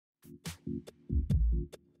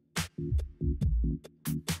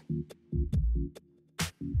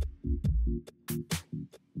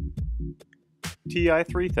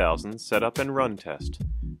TI-3000 Setup and Run Test.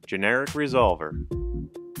 Generic Resolver.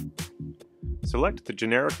 Select the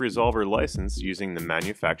generic resolver license using the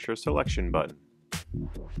Manufacturer Selection button.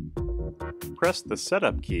 Press the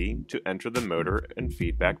Setup key to enter the motor and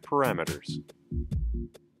feedback parameters.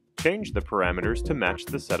 Change the parameters to match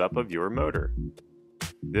the setup of your motor.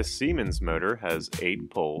 This Siemens motor has 8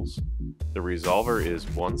 poles. The resolver is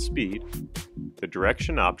 1 speed, the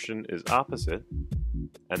direction option is opposite,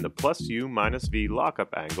 and the +U - V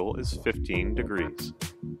lockup angle is 15 degrees.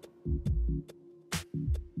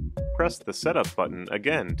 Press the Setup button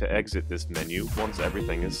again to exit this menu once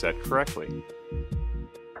everything is set correctly.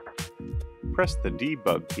 Press the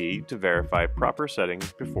Debug key to verify proper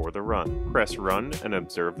settings before the run. Press Run and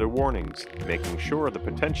observe the warnings, making sure the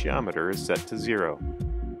potentiometer is set to 0.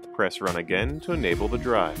 Press Run again to enable the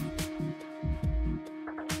drive.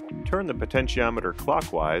 Turn the potentiometer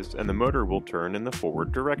clockwise and the motor will turn in the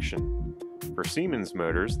forward direction. For Siemens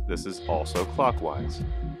motors, this is also clockwise.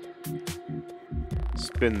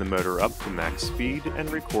 Spin the motor up to max speed and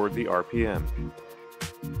record the RPM.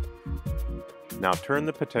 Now turn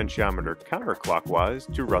the potentiometer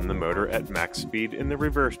counterclockwise to run the motor at max speed in the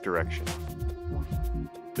reverse direction.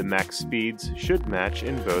 The max speeds should match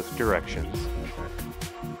in both directions.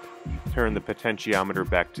 Turn the potentiometer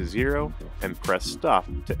back to 0 and press Stop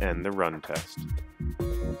to end the run test.